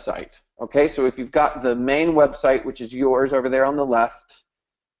your website. Okay, so if you've got the main website, which is yours over there on the left,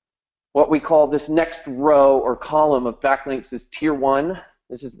 what we call this next row or column of backlinks is tier 1.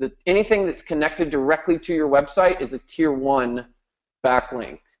 This is anything that's connected directly to your website is a tier 1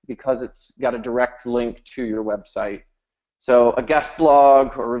 backlink because it's got a direct link to your website. So a guest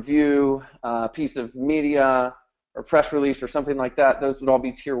blog or review, a piece of media or press release or something like that, those would all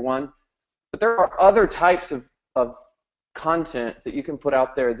be tier 1. But there are other types of content that you can put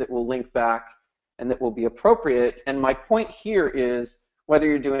out there that will link back and that will be appropriate. And my point here is whether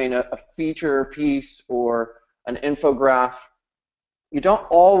you're doing a feature piece or an infograph, you don't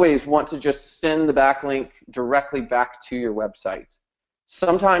always want to just send the backlink directly back to your website.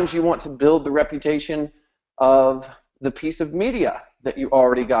 Sometimes you want to build the reputation of the piece of media that you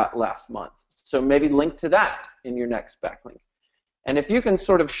already got last month. So maybe link to that in your next backlink. And if you can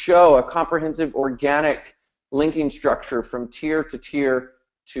sort of show a comprehensive organic linking structure from tier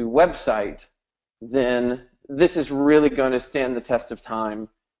to website, then this is really going to stand the test of time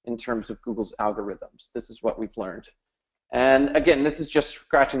in terms of Google's algorithms. This is what we've learned. And again, this is just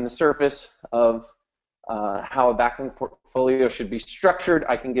scratching the surface of how a backlink portfolio should be structured.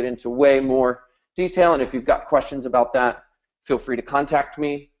 I can get into way more detail, and if you've got questions about that, feel free to contact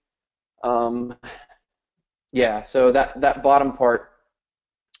me. Yeah, so that bottom part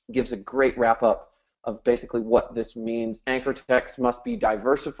gives a great wrap-up of basically what this means. Anchor text must be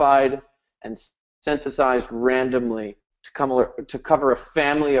diversified and synthesized randomly to cover a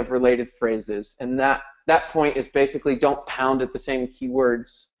family of related phrases. And that point is basically don't pound at the same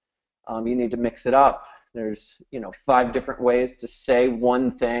keywords. You need to mix it up. There's 5 different ways to say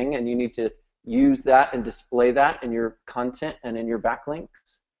one thing, and you need to use that and display that in your content and in your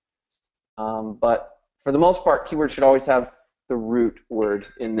backlinks. But for the most part, keywords should always have the root word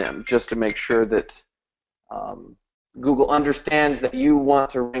in them, just to make sure that Google understands that you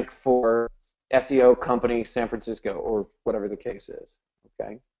want to rank for SEO company San Francisco or whatever the case is.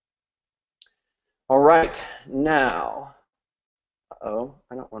 Okay. All right. Now, I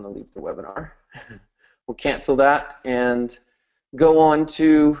don't want to leave the webinar. We'll cancel that and go on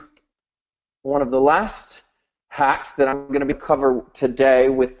to one of the last hacks that I'm going to cover today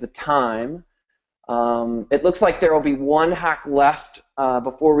with the time. It looks like there will be one hack left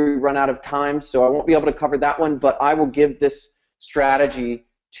before we run out of time, so I won't be able to cover that one, but I will give this strategy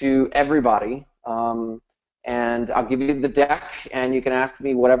to everybody, and I'll give you the deck, and you can ask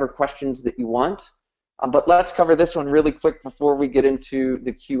me whatever questions that you want. But let's cover this one really quick before we get into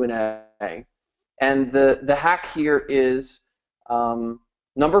the Q&A. And the hack here is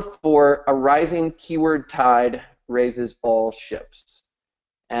number 4, a rising keyword tide raises all ships.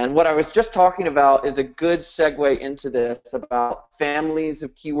 And what I was just talking about is a good segue into this about families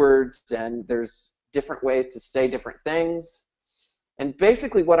of keywords, and there's different ways to say different things. And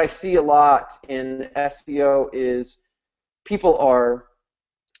basically what I see a lot in SEO is people are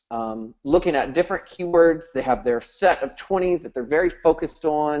looking at different keywords. They have their set of 20 that they're very focused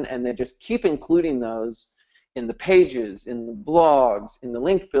on, and they just keep including those in the pages, in the blogs, in the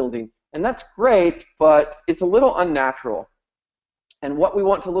link building. And that's great, but it's a little unnatural. And what we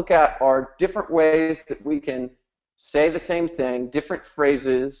want to look at are different ways that we can say the same thing, different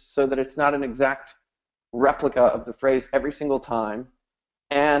phrases, so that it's not an exact replica of the phrase every single time.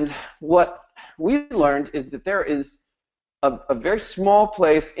 And what we learned is that there is a very small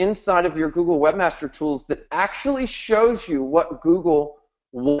place inside of your Google Webmaster Tools that actually shows you what Google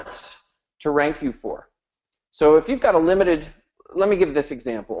wants to rank you for. So if you've got a limited, let me give this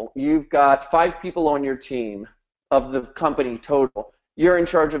example. You've got 5 people on your team of the company total. You're in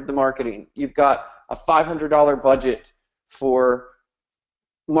charge of the marketing. You've got a $500 budget for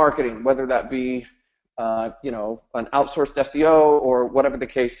marketing, whether that be an outsourced SEO or whatever the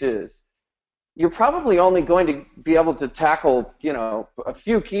case is. You're probably only going to be able to tackle a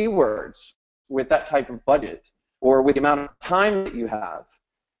few keywords with that type of budget or with the amount of time that you have.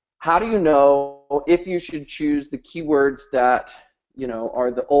 How do you know if you should choose the keywords that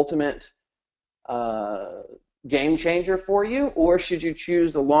are the ultimate game changer for you, or should you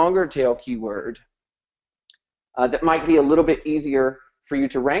choose a longer tail keyword that might be a little bit easier for you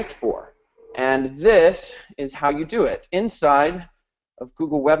to rank for? And this is how you do it inside of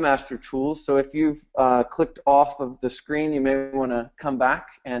Google Webmaster Tools. So if you've clicked off of the screen, you may want to come back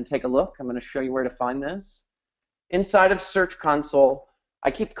and take a look. I'm going to show you where to find this. Inside of Search Console,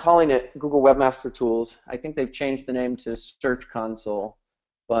 I keep calling it Google Webmaster Tools. I think they've changed the name to Search Console,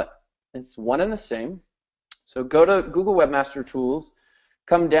 but it's one and the same. So go to Google Webmaster Tools,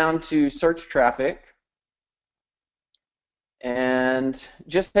 come down to Search Traffic, and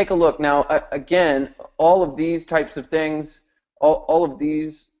just take a look. Now, again, all of these types of things, all of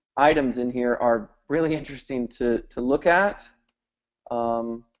these items in here are really interesting to look at.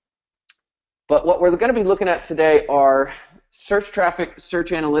 But what we're going to be looking at today are search traffic, search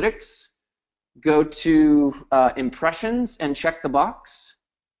analytics. Go to impressions and check the box.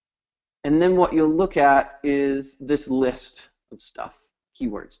 And then what you'll look at is this list of stuff,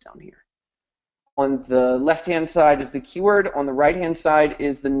 keywords down here. On the left-hand side is the keyword. On the right-hand side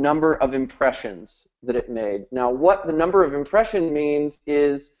is the number of impressions that it made. Now, what the number of impression means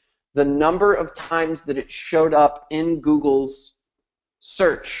is the number of times that it showed up in Google's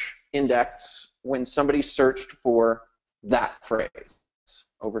search index when somebody searched for that phrase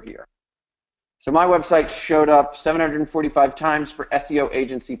over here. So my website showed up 745 times for SEO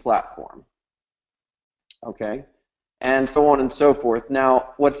agency platform. Okay. And so on and so forth.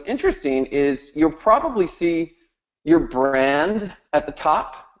 Now, what's interesting is you'll probably see your brand at the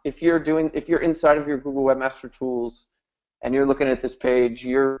top. If you're inside of your Google Webmaster Tools and you're looking at this page,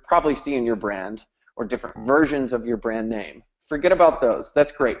 you're probably seeing your brand or different versions of your brand name. Forget about those.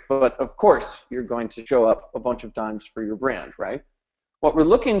 That's great. But of course, you're going to show up a bunch of times for your brand, right? What we're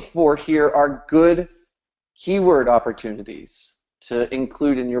looking for here are good keyword opportunities to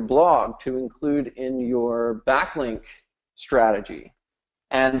include in your blog, to include in your backlink strategy.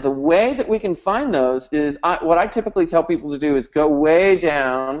 And the way that we can find those is, what I typically tell people to do is go way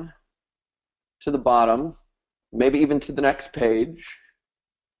down to the bottom, maybe even to the next page,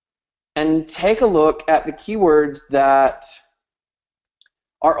 and take a look at the keywords that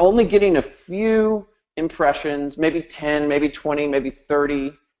are only getting a few impressions, maybe 10, maybe 20, maybe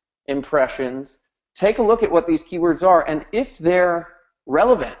 30 impressions. Take a look at what these keywords are, and if they're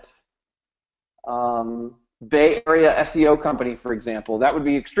relevant, Bay Area SEO company, for example, that would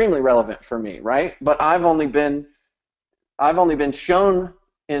be extremely relevant for me, right? But I've only been shown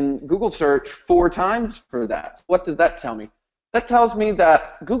in Google search 4 times for that. What does that tell me? That tells me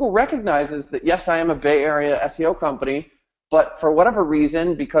that Google recognizes that yes, I am a Bay Area SEO company, but for whatever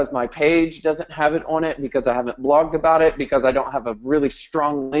reason, because my page doesn't have it on it, because I haven't blogged about it, because I don't have a really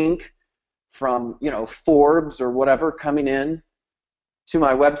strong link from, Forbes or whatever coming in to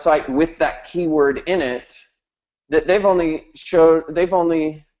my website with that keyword in it, that they've only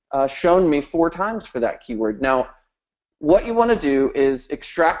shown me 4 times for that keyword. Now, what you want to do is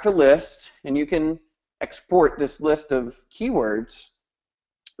extract a list, and you can export this list of keywords.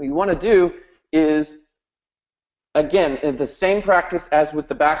 What you want to do is, again, the same practice as with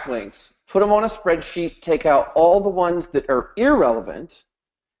the backlinks. Put them on a spreadsheet, take out all the ones that are irrelevant,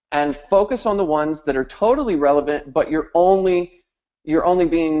 and focus on the ones that are totally relevant, but you're only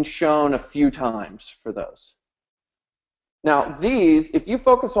being shown a few times for those. Now, these, if you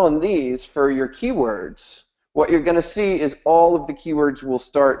focus on these for your keywords, what you're going to see is all of the keywords will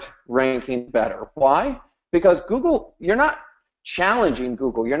start ranking better. Why? Because Google, you're not challenging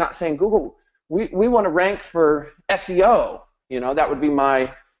Google. You're not saying, Google, we want to rank for SEO. That would be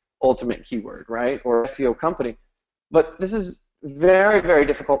my ultimate keyword, right? Or SEO company. But this is very, very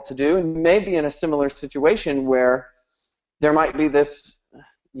difficult to do, and maybe in a similar situation where there might be this,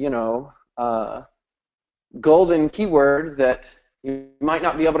 golden keyword that you might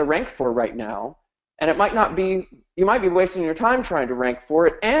not be able to rank for right now, and it might not be, you might be wasting your time trying to rank for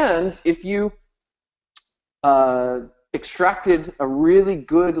it, and if you extracted a really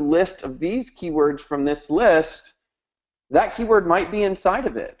good list of these keywords from this list, that keyword might be inside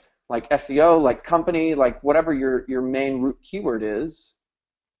of it, like SEO, like company, like whatever your main root keyword is.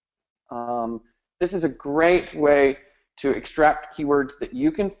 This is a great way to extract keywords that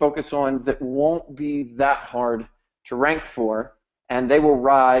you can focus on that won't be that hard to rank for, and they will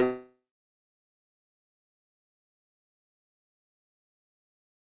rise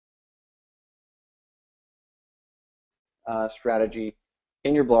strategy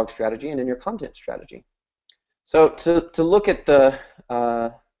in your blog strategy and in your content strategy. So to look at the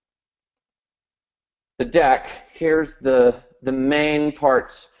deck, here's the main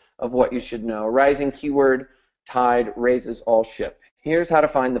parts of what you should know. Rising keyword tide raises all ship. Here's how to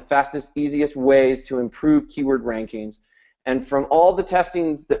find the fastest, easiest ways to improve keyword rankings. And from all the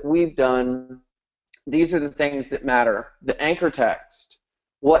testings that we've done, these are the things that matter. The anchor text,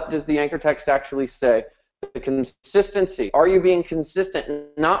 What does the anchor text actually say? The consistency. Are you being consistent,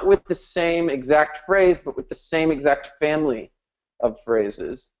 not with the same exact phrase, but with the same exact family of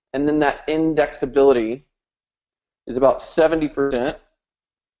phrases? And then that indexability is about 70%.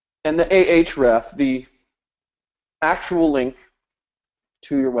 And the ahref, the actual link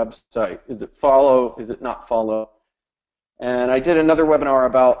to your website. Is it follow? Is it not follow? And I did another webinar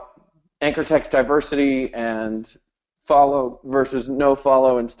about anchor text diversity and follow versus no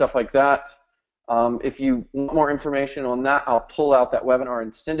follow and stuff like that. If you want more information on that, I'll pull out that webinar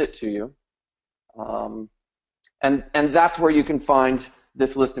and send it to you. And that's where you can find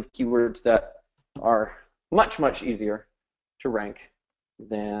this list of keywords that are much, much easier to rank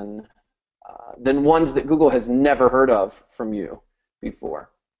than ones that Google has never heard of from you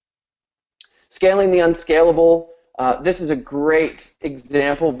before. Scaling the unscalable. This is a great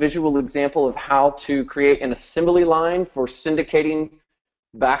example, visual example of how to create an assembly line for syndicating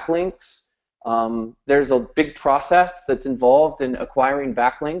backlinks. There's a big process that's involved in acquiring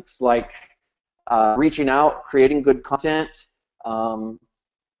backlinks, like reaching out, creating good content, and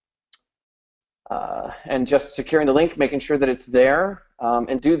just securing the link, making sure that it's there.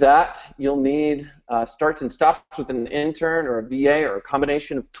 And do that, you'll need starts and stops with an intern or a VA or a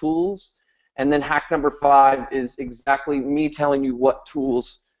combination of tools. And then hack number 5 is exactly me telling you what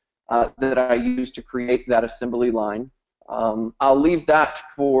tools that I use to create that assembly line. I'll leave that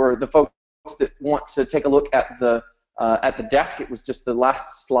for the folks that want to take a look at the deck. It was just the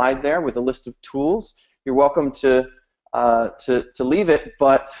last slide there with a list of tools. You're welcome to leave it,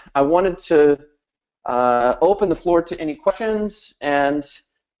 but I wanted to open the floor to any questions, and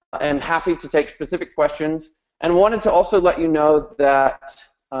I'm happy to take specific questions. And wanted to also let you know that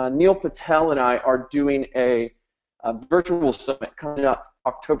Neil Patel and I are doing a virtual summit coming up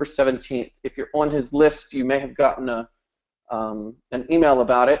October 17th. If you're on his list, you may have gotten an email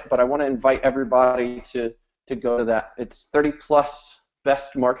about it, but I want to invite everybody to go to that. It's 30+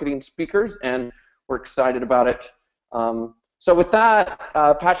 best marketing speakers, and we're excited about it. So with that,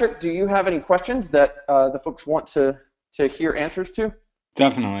 Patrick, do you have any questions that the folks want to hear answers to?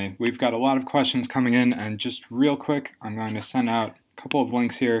 Definitely. We've got a lot of questions coming in, and just real quick, I'm going to send out a couple of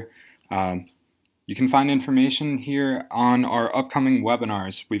links here. You can find information here on our upcoming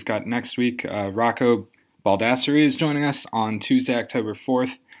webinars. We've got next week, Rocco Baldassari is joining us on Tuesday, October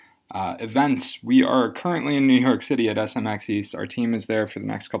 4th. Events, we are currently in New York City at SMX East. Our team is there for the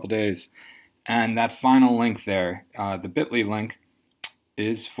next couple days. And that final link there, the bit.ly link,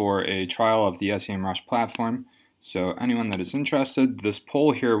 is for a trial of the SEMrush platform. So anyone that is interested, this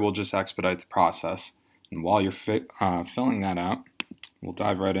poll here will just expedite the process. And while you're filling that out, we'll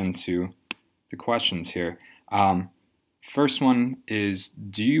dive right into the questions here. First one is,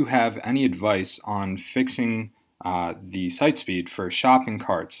 do you have any advice on fixing the site speed for shopping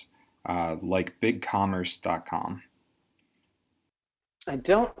carts like bigcommerce.com? I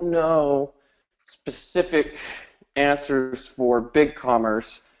don't know specific answers for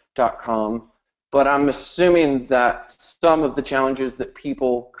bigcommerce.com, but I'm assuming that some of the challenges that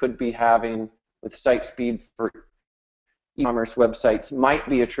people could be having with site speed for e-commerce websites might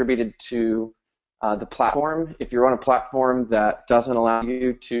be attributed to the platform. If you're on a platform that doesn't allow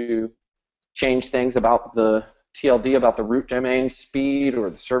you to change things about the TLD, about the root domain speed or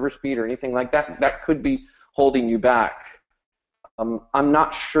the server speed or anything like that, that could be holding you back. I'm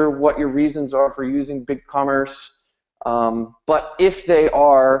not sure what your reasons are for using BigCommerce, but if they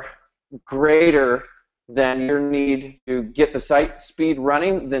are greater than your need to get the site speed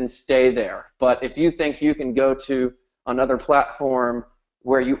running, then stay there. But if you think you can go to another platform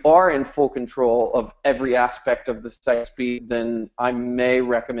where you are in full control of every aspect of the site speed, then I may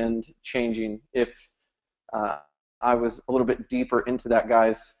recommend changing if I was a little bit deeper into that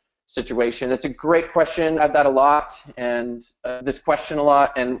guy's situation. It's a great question. I've had that a lot, and this question a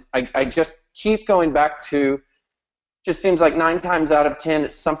lot, and I just keep going back to, just seems like 9 times out of 10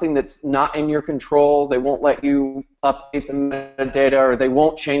 it's something that's not in your control. They won't let you update the metadata, or they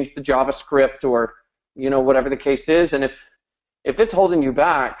won't change the JavaScript, or whatever the case is. And if it's holding you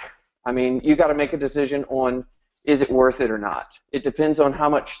back, I mean, you got to make a decision on, is it worth it or not. It depends on how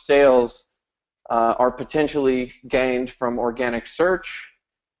much sales are potentially gained from organic search,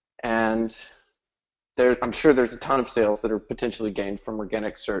 and I'm sure there's a ton of sales that are potentially gained from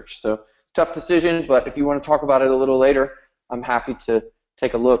organic search. So tough decision, but if you want to talk about it a little later, I'm happy to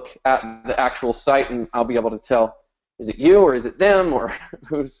take a look at the actual site, and I'll be able to tell, is it you or is it them, or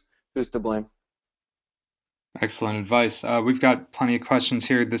who's to blame. Excellent advice. We've got plenty of questions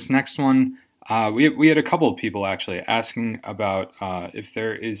here. This next one, we had a couple of people actually asking about if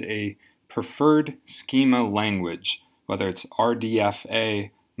there is a preferred schema language, whether it's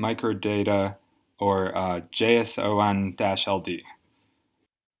RDFA, microdata, or JSON-LD?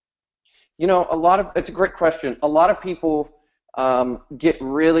 You know, it's a great question. A lot of people get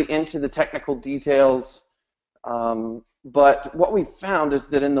really into the technical details, but what we've found is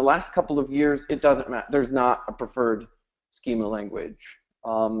that in the last couple of years, it doesn't matter. There's not a preferred schema language.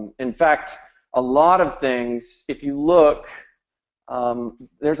 In fact, a lot of things, if you look,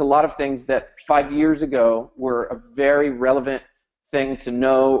 there's a lot of things that 5 years ago were a very relevant thing to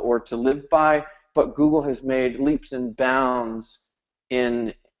know or to live by, but Google has made leaps and bounds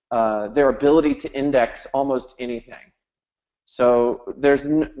in their ability to index almost anything. So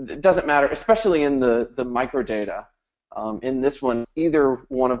it doesn't matter, especially in the microdata. In this one, either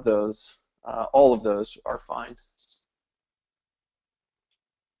one of those, all of those are fine.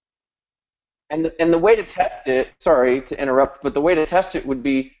 And the way to test it, sorry to interrupt, but the way to test it would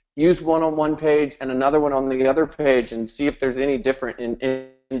be use one on one page and another one on the other page and see if there's any different in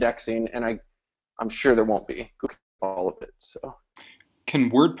indexing, and I'm sure there won't be. Google all of it. So.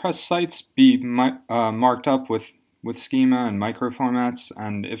 Can WordPress sites be marked up with schema and microformats?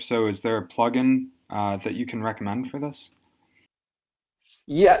 And if so, is there a plugin that you can recommend for this?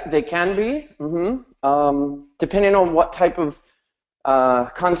 Yeah, they can be. Depending on what type of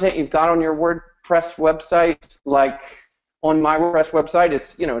content you've got on your WordPress website. Like on my WordPress website,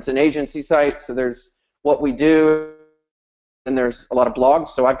 it's an agency site, so there's what we do, and there's a lot of blogs.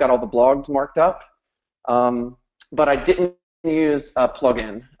 So I've got all the blogs marked up, but I didn't use a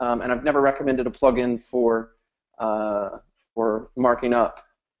plugin, and I've never recommended a plugin for marking up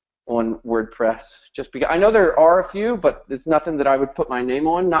on WordPress. Just because I know there are a few, but it's nothing that I would put my name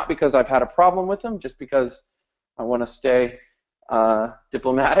on. Not because I've had a problem with them, just because I want to stay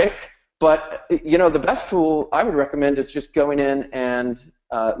diplomatic. But the best tool I would recommend is just going in and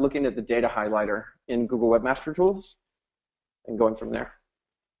looking at the data highlighter in Google Webmaster Tools and going from there.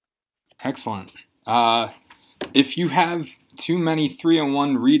 Excellent. If you have too many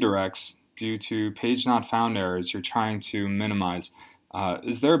 301 redirects due to page not found errors you're trying to minimize,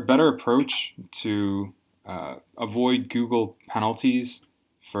 is there a better approach to avoid Google penalties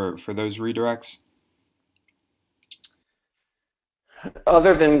for those redirects?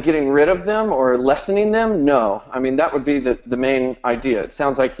 Other than getting rid of them or lessening them, no. I mean, that would be the main idea. It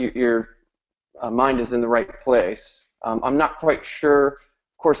sounds like your mind is in the right place. I'm not quite sure.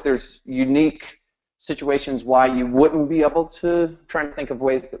 Of course, there's unique situations why you wouldn't be able to, trying to think of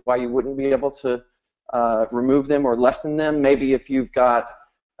ways that why you wouldn't be able to remove them or lessen them. Maybe if you've got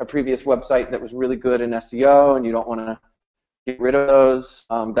a previous website that was really good in SEO and you don't want to get rid of those,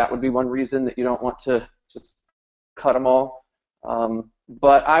 that would be one reason that you don't want to just cut them all.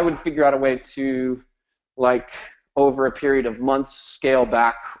 But I would figure out a way to, like, over a period of months, scale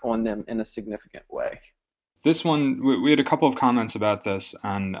back on them in a significant way. This one, we had a couple of comments about this,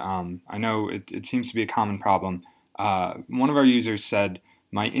 and I know it seems to be a common problem. One of our users said,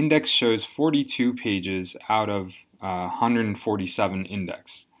 my index shows 42 pages out of 147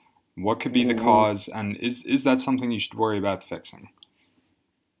 index. What could be the cause, and is that something you should worry about fixing?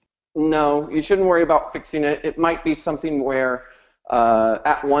 No, you shouldn't worry about fixing it. It might be something where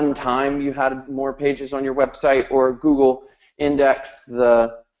at one time you had more pages on your website, or Google indexed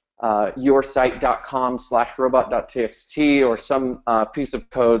the yoursite.com/robot.txt or some piece of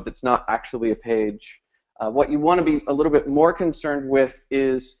code that's not actually a page. What you want to be a little bit more concerned with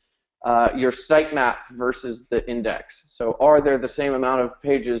is your sitemap versus the index. So are there the same amount of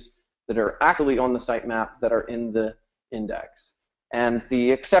pages that are actually on the sitemap that are in the index? And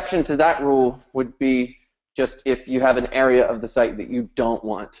the exception to that rule would be just if you have an area of the site that you don't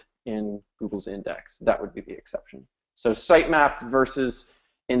want in Google's index. That would be the exception. So sitemap versus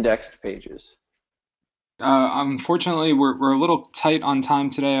indexed pages. Unfortunately, we're a little tight on time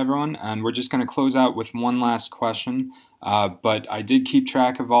today, everyone, and we're just going to close out with one last question. But I did keep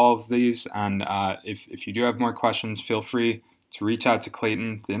track of all of these, and if you do have more questions, feel free to reach out to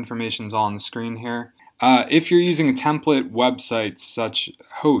Clayton. The information's all on the screen here. If you're using a template website such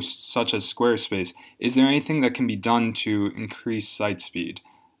as Squarespace, is there anything that can be done to increase site speed?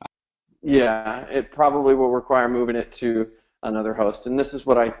 Yeah, it probably will require moving it to another host. And this is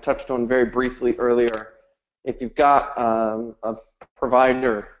what I touched on very briefly earlier. If you've got a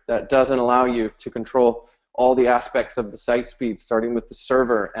provider that doesn't allow you to control all the aspects of the site speed, starting with the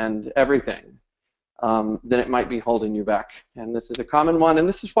server and everything, then it might be holding you back. And this is a common one, and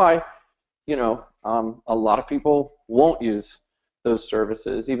this is why, a lot of people won't use those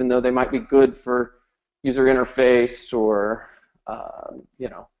services, even though they might be good for user interface or,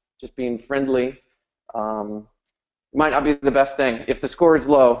 just being friendly. Might not be the best thing. If the score is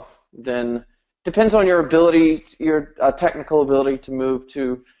low, then Depends on your ability, your technical ability to move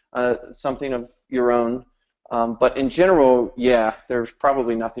to something of your own. But in general, yeah, there's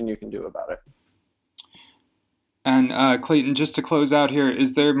probably nothing you can do about it. And Clayton, just to close out here,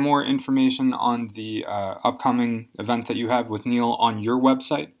 is there more information on the upcoming event that you have with Neil on your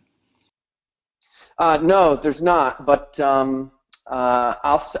website? No, there's not. But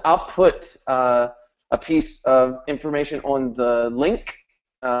I'll put a piece of information on the link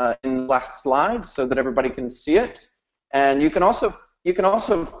in the last slide so that everybody can see it. And you can also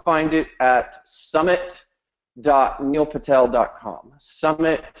find it at summit.neilpatel.com.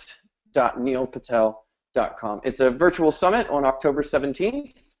 Summit.neilpatel.com. It's a virtual summit on October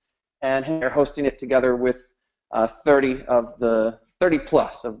 17th, and we're hosting it together with 30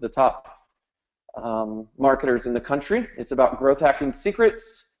 plus of the top marketers in the country. It's about growth hacking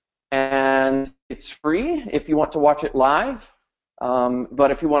secrets, and it's free if you want to watch it live.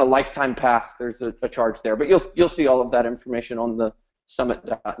 But if you want a lifetime pass, there's a charge there. But you'll see all of that information on the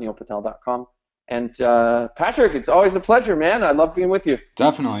summit.neilpatel.com. And Patrick, it's always a pleasure, man. I love being with you.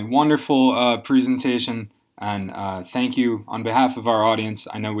 Definitely. Wonderful presentation. And thank you on behalf of our audience.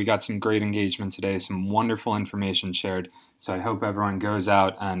 I know we got some great engagement today, some wonderful information shared. So I hope everyone goes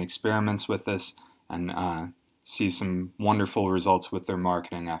out and experiments with this and sees some wonderful results with their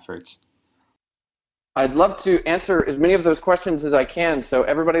marketing efforts. I'd love to answer as many of those questions as I can. So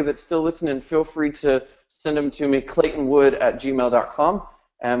everybody that's still listening, feel free to send them to me, claytonwood@gmail.com,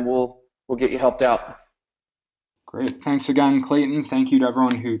 and we'll get you helped out. Great. Thanks again, Clayton. Thank you to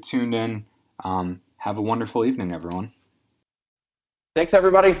everyone who tuned in. Have a wonderful evening, everyone. Thanks,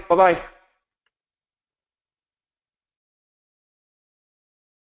 everybody. Bye-bye.